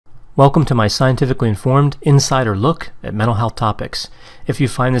Welcome to my scientifically informed insider look at mental health topics. If you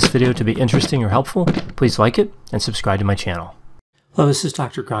find this video to be interesting or helpful, please like it and subscribe to my channel. Hello, this is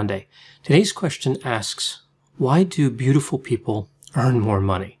Dr. Grande. Today's question asks, why do beautiful people earn more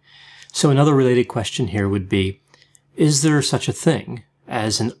money? So another related question here would be, is there such a thing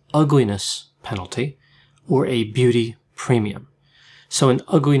as an ugliness penalty or a beauty premium? So an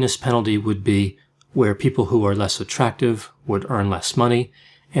ugliness penalty would be where people who are less attractive would earn less money,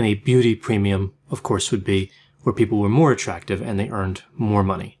 and a beauty premium, of course, would be where people were more attractive and they earned more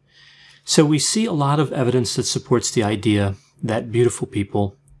money. So we see a lot of evidence that supports the idea that beautiful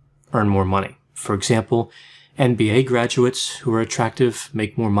people earn more money. For example, MBA graduates who are attractive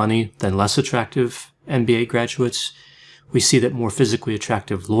make more money than less attractive MBA graduates. We see that more physically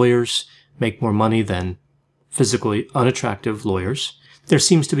attractive lawyers make more money than physically unattractive lawyers. There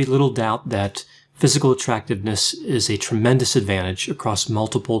seems to be little doubt that physical attractiveness is a tremendous advantage across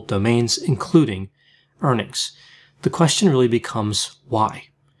multiple domains, including earnings. The question really becomes why?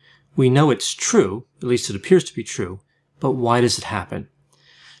 We know it's true, at least it appears to be true, but why does it happen?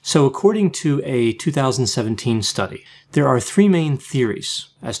 So according to a 2017 study, there are three main theories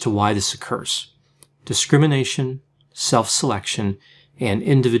as to why this occurs: discrimination, self-selection, and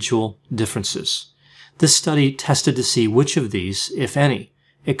individual differences. This study tested to see which of these, if any,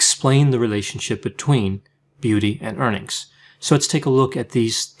 explain the relationship between beauty and earnings. So let's take a look at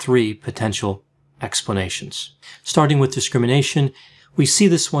these three potential explanations. Starting with discrimination, we see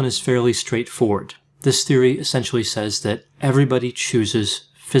this one is fairly straightforward. This theory essentially says that everybody chooses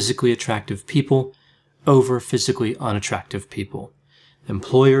physically attractive people over physically unattractive people.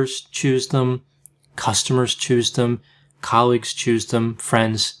 Employers choose them, customers choose them, colleagues choose them,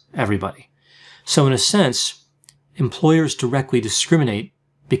 friends, everybody. So in a sense, employers directly discriminate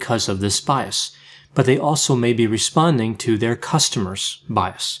because of this bias, but they also may be responding to their customers'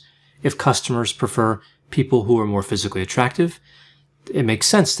 bias. If customers prefer people who are more physically attractive, it makes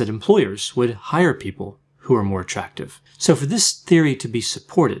sense that employers would hire people who are more attractive. So for this theory to be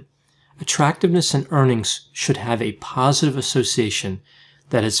supported, attractiveness and earnings should have a positive association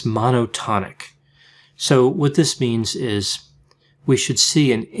that is monotonic. So what this means is we should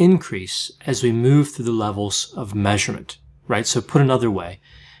see an increase as we move through the levels of measurement, right? So put another way,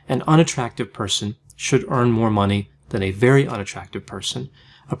 an unattractive person should earn more money than a very unattractive person.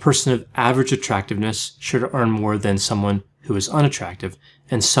 A person of average attractiveness should earn more than someone who is unattractive,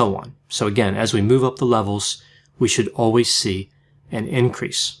 and so on. So again, as we move up the levels, we should always see an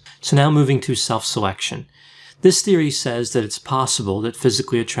increase. So now moving to self-selection. This theory says that it's possible that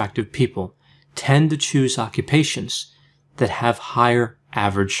physically attractive people tend to choose occupations that have higher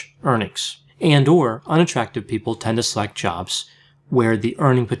average earnings, and or unattractive people tend to select jobs where the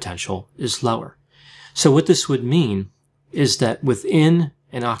earning potential is lower. So what this would mean is that within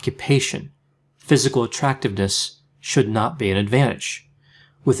an occupation, physical attractiveness should not be an advantage.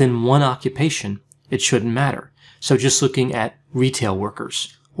 Within one occupation, it shouldn't matter. So just looking at retail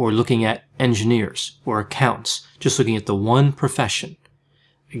workers, or looking at engineers, or accountants, just looking at the one profession,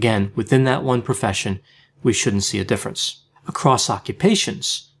 again, within that one profession, we shouldn't see a difference. Across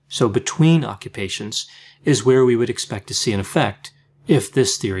occupations, so between occupations, is where we would expect to see an effect if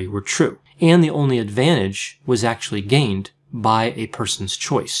this theory were true. And the only advantage was actually gained by a person's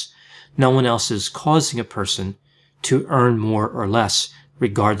choice. No one else is causing a person to earn more or less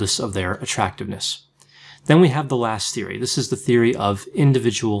regardless of their attractiveness. Then we have the last theory. This is the theory of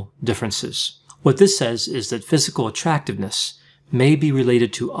individual differences. What this says is that physical attractiveness may be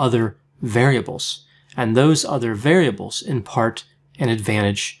related to other variables, and those other variables impart an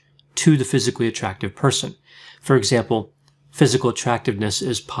advantage to the physically attractive person. For example, physical attractiveness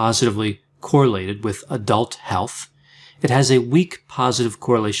is positively correlated with adult health. It has a weak positive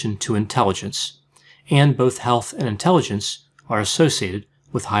correlation to intelligence, and both health and intelligence are associated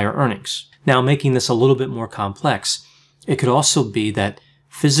with higher earnings. Now, making this a little bit more complex, it could also be that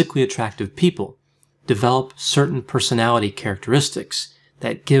physically attractive people develop certain personality characteristics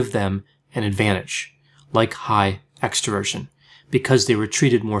that give them an advantage, like high extroversion. Because they were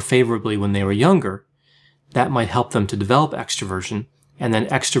treated more favorably when they were younger, that might help them to develop extroversion, and then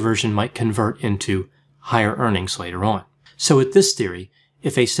extroversion might convert into higher earnings later on. So with this theory,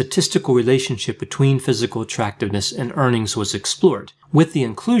 if a statistical relationship between physical attractiveness and earnings was explored, with the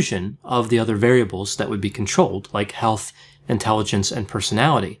inclusion of the other variables that would be controlled, like health, intelligence, and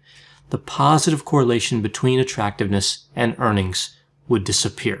personality, the positive correlation between attractiveness and earnings would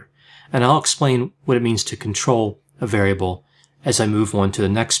disappear. And I'll explain what it means to control a variable as I move on to the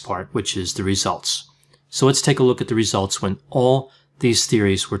next part, which is the results. So let's take a look at the results when all these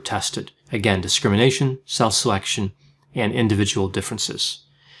theories were tested. Again, discrimination, self-selection, and individual differences.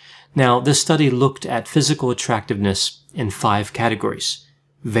 Now, this study looked at physical attractiveness in 5 categories: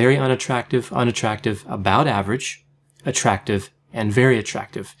 very unattractive, unattractive, about average, attractive, and very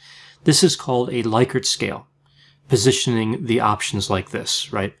attractive. This is called a Likert scale, positioning the options like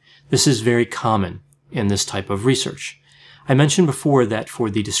this, right? This is very common in this type of research. I mentioned before that for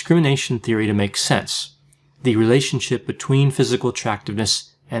the discrimination theory to make sense, the relationship between physical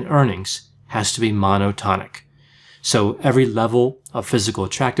attractiveness and earnings has to be monotonic. So every level of physical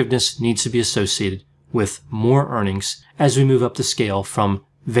attractiveness needs to be associated with more earnings as we move up the scale from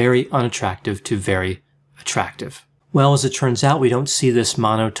very unattractive to very attractive. Well, as it turns out, we don't see this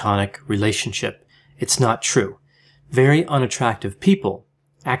monotonic relationship. It's not true. Very unattractive people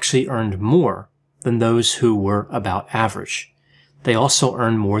actually earned more than those who were about average. They also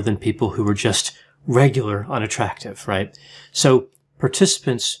earned more than people who were just regular unattractive, right? So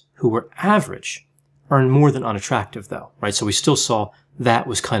participants who were average earned more than unattractive though, right? So we still saw that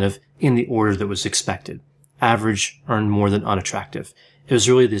was kind of in the order that was expected. Average earned more than unattractive. It was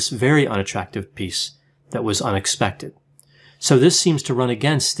really this very unattractive piece that was unexpected. So this seems to run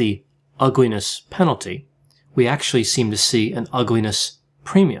against the ugliness penalty. We actually seem to see an ugliness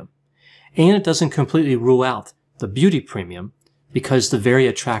premium. And it doesn't completely rule out the beauty premium because the very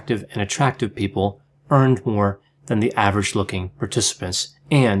attractive and attractive people earned more than the average looking participants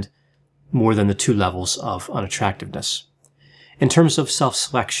and more than the 2 levels of unattractiveness. In terms of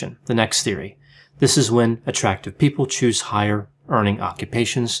self-selection, the next theory, this is when attractive people choose higher earning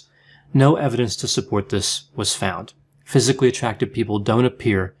occupations. No evidence to support this was found. Physically attractive people don't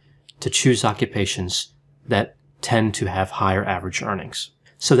appear to choose occupations that tend to have higher average earnings.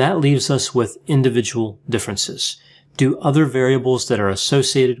 So that leaves us with individual differences. Do other variables that are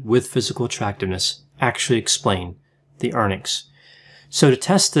associated with physical attractiveness actually explain the earnings? So to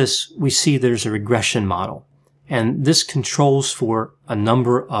test this, we see there's a regression model, and this controls for a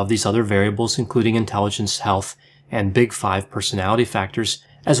number of these other variables, including intelligence, health, and big 5 personality factors,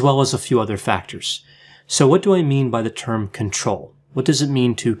 as well as a few other factors. So what do I mean by the term control? What does it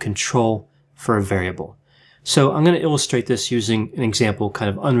mean to control for a variable? So I'm going to illustrate this using an example kind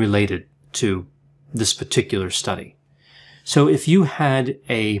of unrelated to this particular study. So if you had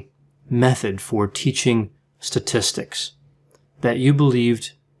a method for teaching statistics that you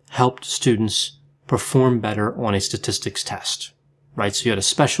believed helped students perform better on a statistics test, right? So you had a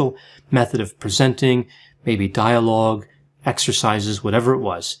special method of presenting, maybe dialogue, exercises, whatever it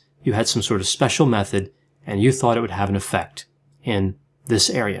was. You had some sort of special method and you thought it would have an effect in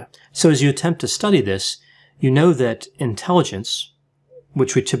this area. So as you attempt to study this, you know that intelligence,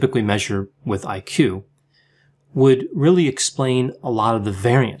 which we typically measure with IQ, would really explain a lot of the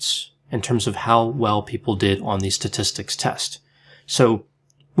variance in terms of how well people did on the statistics test. So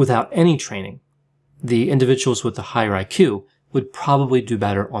without any training, the individuals with the higher IQ would probably do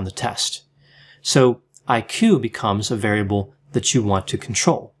better on the test. So IQ becomes a variable that you want to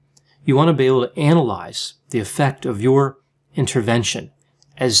control. You want to be able to analyze the effect of your intervention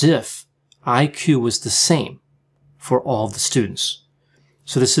as if IQ was the same for all the students.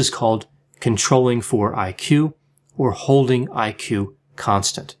 So this is called controlling for IQ or holding IQ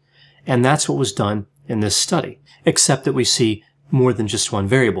constant. And that's what was done in this study, except that we see more than just one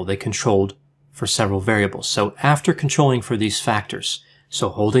variable. They controlled for several variables. So after controlling for these factors, so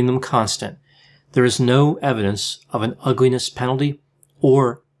holding them constant, there is no evidence of an ugliness penalty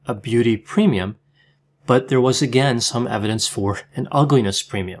or a beauty premium, but there was again some evidence for an ugliness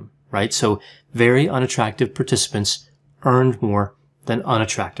premium, right? So very unattractive participants earned more than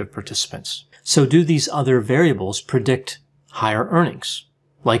unattractive participants. So do these other variables predict higher earnings,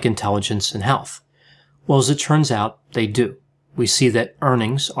 like intelligence and health? Well, as it turns out, they do. We see that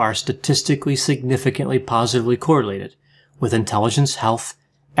earnings are statistically significantly positively correlated with intelligence, health,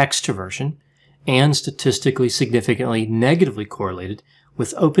 extroversion, and statistically significantly negatively correlated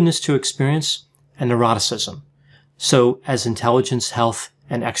with openness to experience and neuroticism. So as intelligence, health,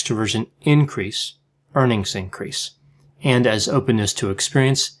 and extroversion increase, earnings increase. And as openness to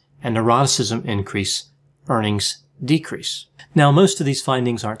experience and neuroticism increase, earnings decrease. Now, most of these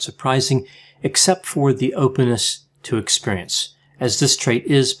findings aren't surprising, except for the openness to experience, as this trait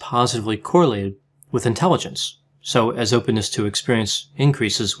is positively correlated with intelligence. So as openness to experience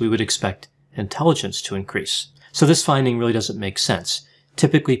increases, we would expect intelligence to increase. So this finding really doesn't make sense.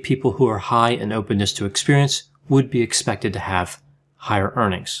 Typically, people who are high in openness to experience would be expected to have higher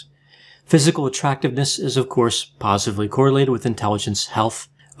earnings. Physical attractiveness is, of course, positively correlated with intelligence, health,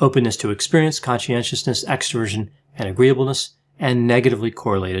 openness to experience, conscientiousness, extroversion, and agreeableness, and negatively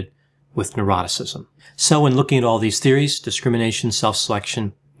correlated with neuroticism. So in looking at all these theories, discrimination,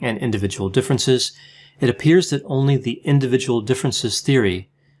 self-selection, and individual differences, it appears that only the individual differences theory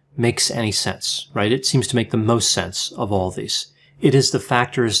makes any sense, right? It seems to make the most sense of all these. It is the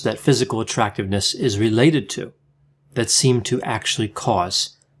factors that physical attractiveness is related to that seem to actually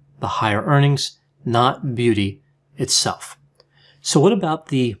cause the higher earnings, not beauty itself. So what about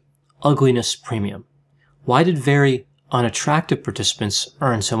the ugliness premium? Why did very unattractive participants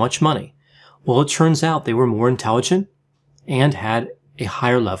earn so much money? Well, it turns out they were more intelligent and had a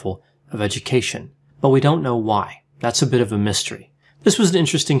higher level of education, but we don't know why. That's a bit of a mystery. This was an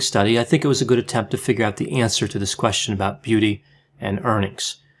interesting study. I think it was a good attempt to figure out the answer to this question about beauty and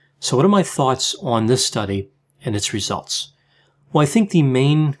earnings. So what are my thoughts on this study and its results? Well, I think the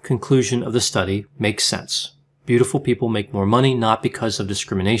main conclusion of the study makes sense. Beautiful people make more money not because of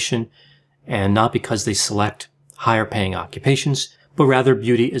discrimination and not because they select higher paying occupations, but rather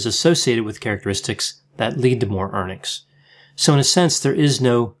beauty is associated with characteristics that lead to more earnings. So in a sense, there is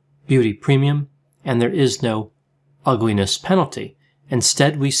no beauty premium and there is no ugliness penalty.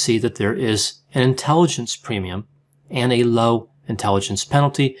 Instead, we see that there is an intelligence premium and a low intelligence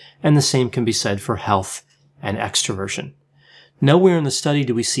penalty, and the same can be said for health and extroversion. Nowhere in the study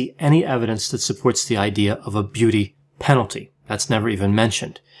do we see any evidence that supports the idea of a beauty penalty. That's never even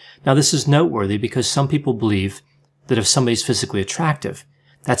mentioned. Now, this is noteworthy because some people believe that if somebody's physically attractive,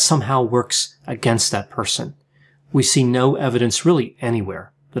 that somehow works against that person. We see no evidence really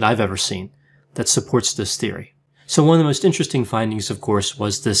anywhere that I've ever seen that supports this theory. So one of the most interesting findings, of course,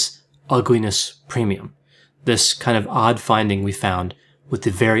 was this ugliness premium, this kind of odd finding we found with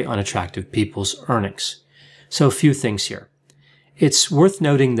the very unattractive people's earnings. So a few things here. It's worth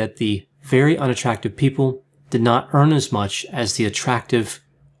noting that the very unattractive people did not earn as much as the attractive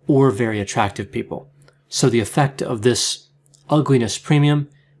or very attractive people. So the effect of this ugliness premium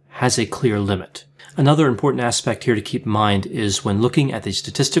has a clear limit. Another important aspect here to keep in mind is when looking at the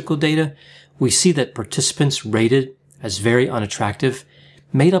statistical data, we see that participants rated as very unattractive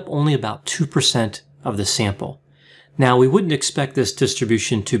made up only about 2% of the sample. Now, we wouldn't expect this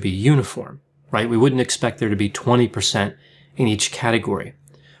distribution to be uniform, right? We wouldn't expect there to be 20% in each category.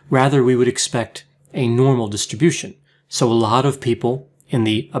 Rather, we would expect a normal distribution. So a lot of people in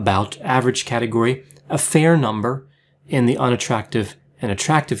the about average category, a fair number in the unattractive and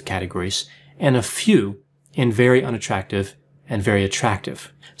attractive categories, and a few in very unattractive and very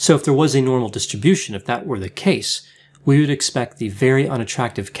attractive. So if there was a normal distribution, if that were the case, we would expect the very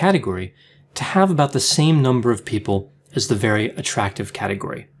unattractive category to have about the same number of people as the very attractive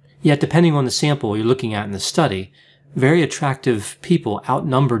category. Yet, depending on the sample you're looking at in the study, very attractive people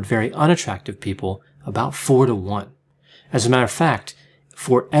outnumbered very unattractive people about 4 to 1. As a matter of fact,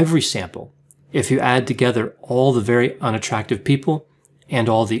 for every sample, if you add together all the very unattractive people and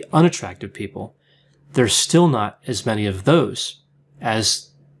all the unattractive people, there's still not as many of those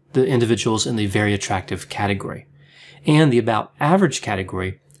as the individuals in the very attractive category. And the about average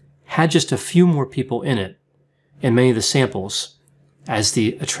category had just a few more people in it in many of the samples as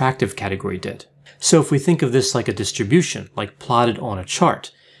the attractive category did. So if we think of this like a distribution, like plotted on a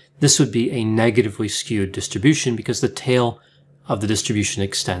chart, this would be a negatively skewed distribution because the tail of the distribution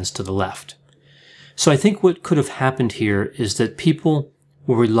extends to the left. So I think what could have happened here is that people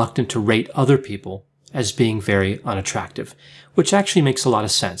were reluctant to rate other people as being very unattractive, which actually makes a lot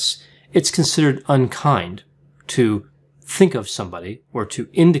of sense. It's considered unkind to think of somebody or to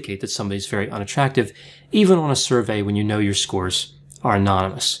indicate that somebody's very unattractive, even on a survey when you know your scores are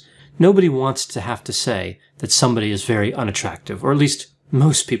anonymous. Nobody wants to have to say that somebody is very unattractive, or at least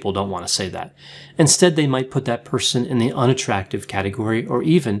most people don't want to say that. Instead, they might put that person in the unattractive category or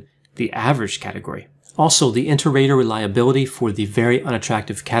even the average category. Also, the inter-rater reliability for the very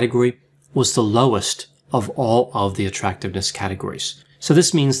unattractive category was the lowest of all of the attractiveness categories. So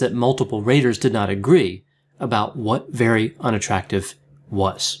this means that multiple raters did not agree about what very unattractive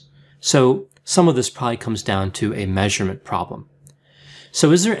was. So some of this probably comes down to a measurement problem.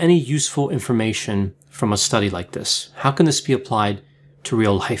 So is there any useful information from a study like this? How can this be applied to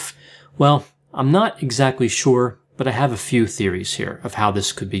real life? Well, I'm not exactly sure, but I have a few theories here of how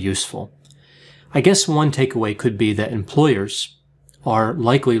this could be useful. I guess one takeaway could be that employers are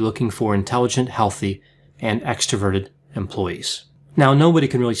likely looking for intelligent, healthy, and extroverted employees. Now, nobody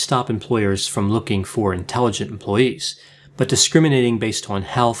can really stop employers from looking for intelligent employees, but discriminating based on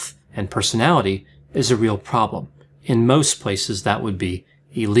health and personality is a real problem. In most places, that would be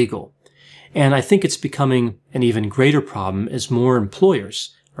illegal. And I think it's becoming an even greater problem as more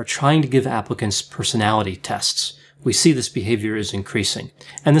employers are trying to give applicants personality tests. We see this behavior is increasing.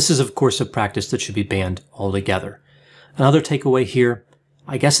 And this is, of course, a practice that should be banned altogether. Another takeaway here,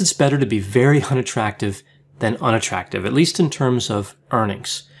 I guess it's better to be very unattractive than unattractive, at least in terms of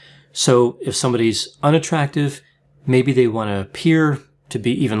earnings. So if somebody's unattractive, maybe they want to appear to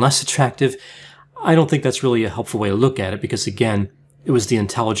be even less attractive, I don't think that's really a helpful way to look at it because, again, it was the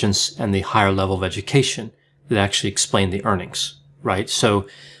intelligence and the higher level of education that actually explained the earnings, right? So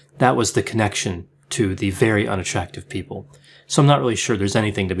that was the connection to the very unattractive people. So I'm not really sure there's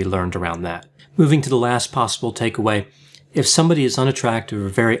anything to be learned around that. Moving to the last possible takeaway, if somebody is unattractive or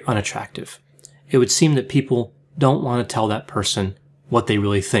very unattractive, it would seem that people don't want to tell that person what they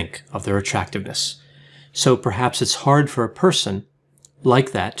really think of their attractiveness. So perhaps it's hard for a person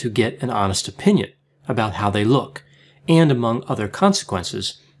like that to get an honest opinion about how they look. And among other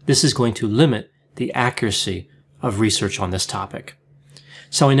consequences, this is going to limit the accuracy of research on this topic.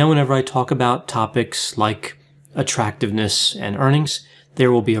 So I know whenever I talk about topics like attractiveness and earnings,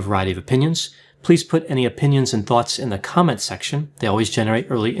 there will be a variety of opinions. Please put any opinions and thoughts in the comment section. They always generate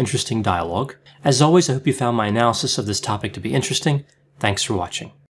really interesting dialogue. As always, I hope you found my analysis of this topic to be interesting. Thanks for watching.